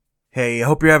Hey, I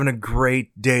hope you're having a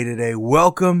great day today.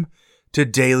 Welcome to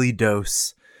Daily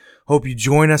Dose. Hope you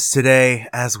join us today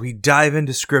as we dive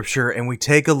into Scripture and we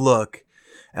take a look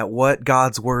at what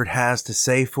God's Word has to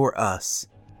say for us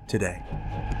today.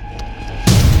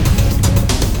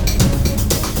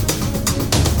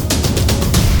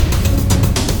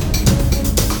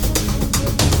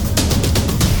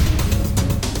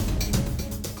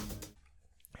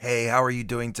 Hey, how are you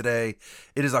doing today?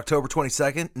 It is October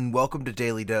 22nd, and welcome to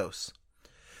Daily Dose.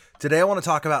 Today I want to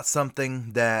talk about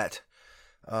something that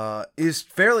is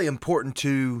fairly important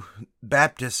to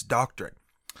Baptist doctrine.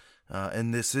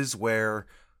 And this is where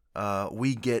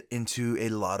we get into a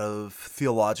lot of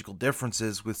theological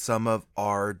differences with some of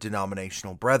our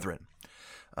denominational brethren.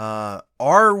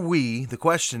 The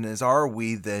question is, are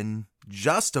we then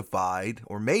justified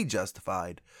or made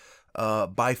justified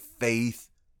by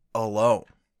faith alone?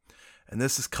 And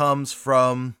this comes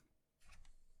from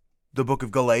the book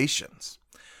of Galatians.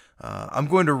 I'm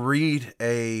going to read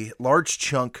a large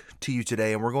chunk to you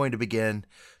today, and we're going to begin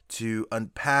to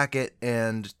unpack it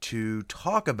and to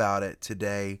talk about it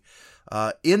today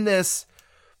in this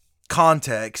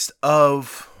context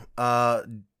of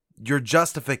your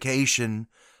justification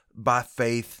by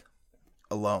faith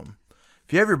alone.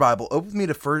 If you have your Bible, open with me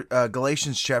to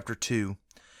Galatians chapter 2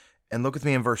 and look with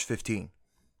me in verse 15.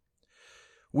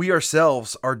 We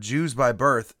ourselves are Jews by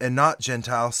birth and not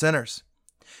Gentile sinners.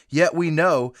 Yet we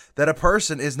know that a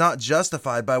person is not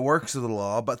justified by works of the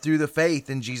law, but through the faith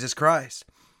in Jesus Christ.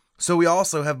 So we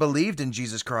also have believed in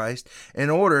Jesus Christ in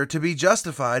order to be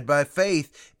justified by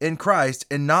faith in Christ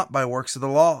and not by works of the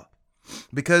law.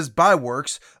 Because by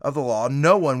works of the law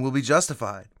no one will be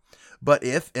justified. But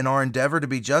if in our endeavor to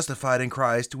be justified in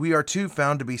Christ we are too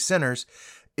found to be sinners,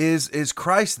 is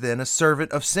Christ then a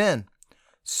servant of sin?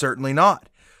 Certainly not.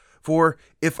 For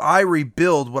if I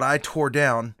rebuild what I tore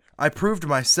down, I prove to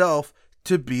myself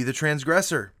to be the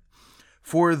transgressor.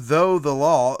 For through the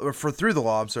law,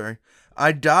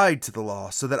 I died to the law,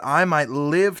 so that I might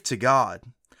live to God.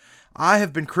 I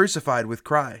have been crucified with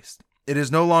Christ. It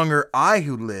is no longer I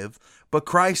who live, but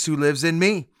Christ who lives in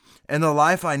me. And the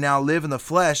life I now live in the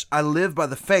flesh, I live by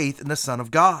the faith in the Son of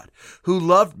God, who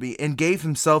loved me and gave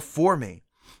himself for me.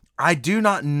 I do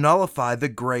not nullify the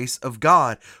grace of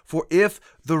God, for if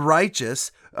the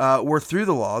righteous were through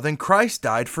the law, then Christ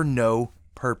died for no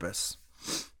purpose.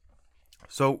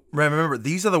 So remember,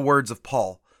 these are the words of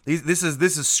Paul. This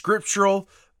is scriptural,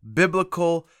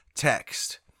 biblical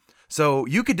text. So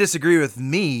you could disagree with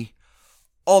me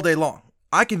all day long.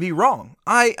 I can be wrong.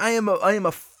 I am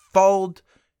a flawed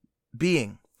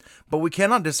being, but we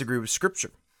cannot disagree with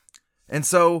Scripture. And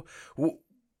so,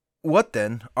 what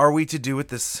then are we to do with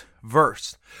this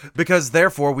verse? Because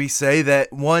therefore we say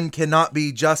that one cannot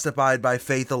be justified by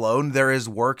faith alone. There is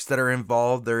works that are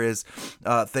involved. There is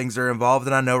things that are involved.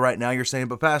 And I know right now you're saying,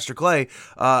 but Pastor Clay,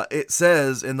 it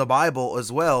says in the Bible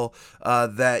as well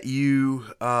that you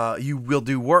will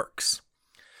do works.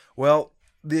 Well,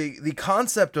 the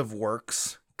concept of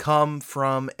works come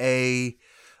from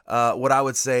what I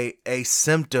would say a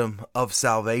symptom of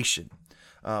salvation.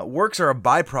 Works are a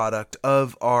byproduct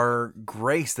of our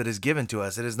grace that is given to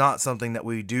us. It is not something that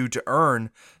we do to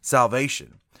earn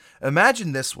salvation.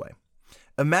 Imagine this way.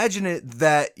 Imagine it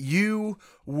that you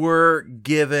were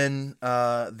given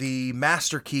the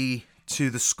master key to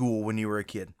the school when you were a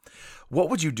kid. What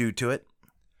would you do to it?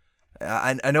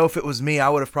 I know if it was me, I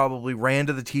would have probably ran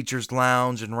to the teacher's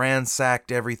lounge and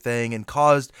ransacked everything and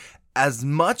caused as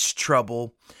much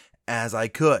trouble as I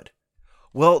could.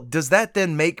 Well, does that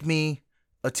then make me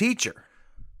a teacher?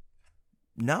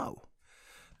 No.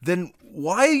 Then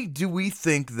why do we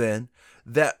think then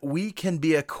that we can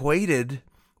be equated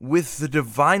with the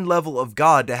divine level of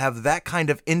God to have that kind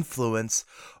of influence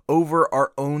over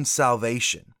our own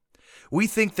salvation? We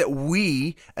think that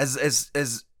we, as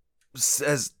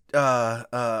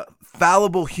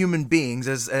fallible human beings,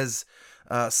 as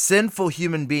sinful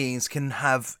human beings, can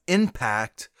have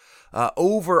impact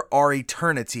over our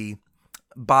eternity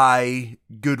by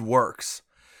good works.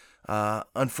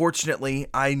 Unfortunately,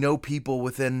 I know people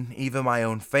within even my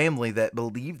own family that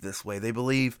believe this way. They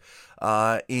believe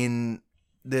in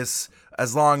this,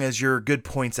 as long as your good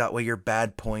points outweigh your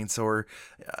bad points, or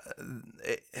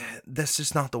that's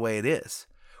just not the way it is.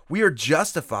 We are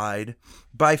justified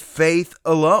by faith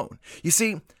alone. You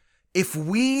see, if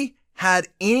we had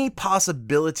any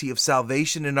possibility of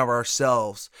salvation in of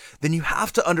ourselves, then you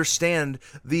have to understand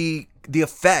the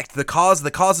effect, the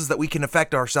causes that we can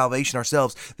affect our salvation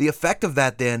ourselves. The effect of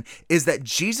that then is that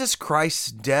Jesus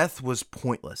Christ's death was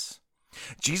pointless.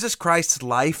 Jesus Christ's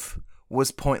life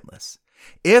was pointless.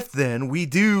 If then we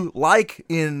do, like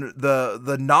in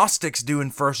the Gnostics do in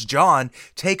 1 John,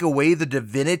 take away the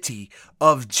divinity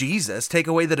of Jesus, take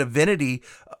away the divinity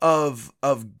of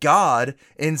God,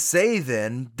 and say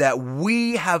then that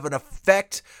we have an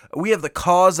effect, we have the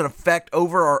cause and effect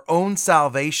over our own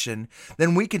salvation,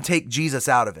 then we can take Jesus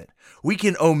out of it. We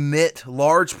can omit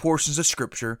large portions of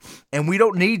Scripture, and we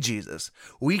don't need Jesus.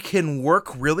 We can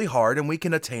work really hard and we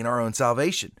can attain our own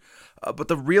salvation. But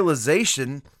the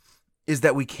realization is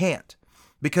that we can't,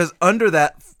 because under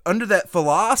that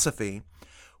philosophy,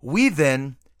 we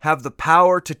then have the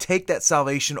power to take that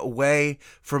salvation away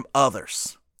from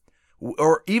others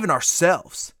or even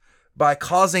ourselves by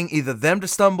causing either them to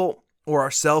stumble or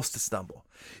ourselves to stumble.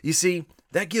 You see,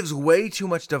 that gives way too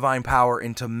much divine power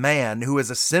into man, who is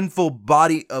a sinful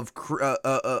body of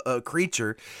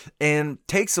creature, and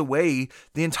takes away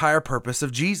the entire purpose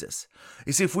of Jesus.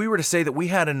 You see, if we were to say that we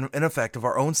had an effect of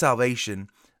our own salvation,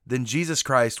 then Jesus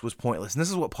Christ was pointless. And this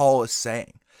is what Paul is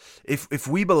saying. If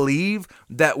we believe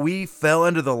that we fell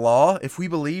under the law, if we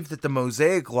believe that the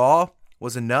Mosaic law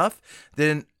was enough,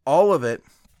 then all of it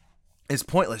is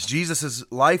pointless. Jesus'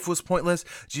 life was pointless.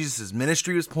 Jesus'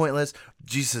 ministry was pointless.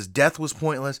 Jesus' death was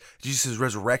pointless. Jesus'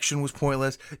 resurrection was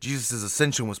pointless. Jesus'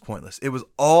 ascension was pointless. It was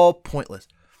all pointless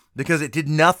because it did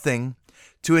nothing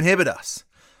to inhibit us.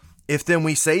 If then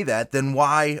we say that, then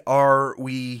why are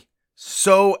we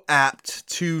so apt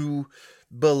to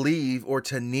believe or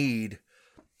to need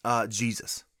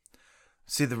Jesus?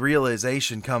 See, the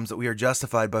realization comes that we are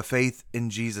justified by faith in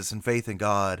Jesus and faith in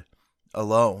God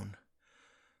alone.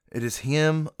 It is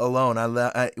Him alone.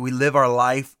 We live our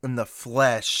life in the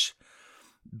flesh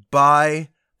by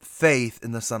faith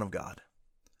in the Son of God.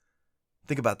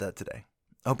 Think about that today.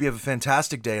 I hope you have a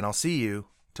fantastic day, and I'll see you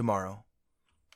tomorrow.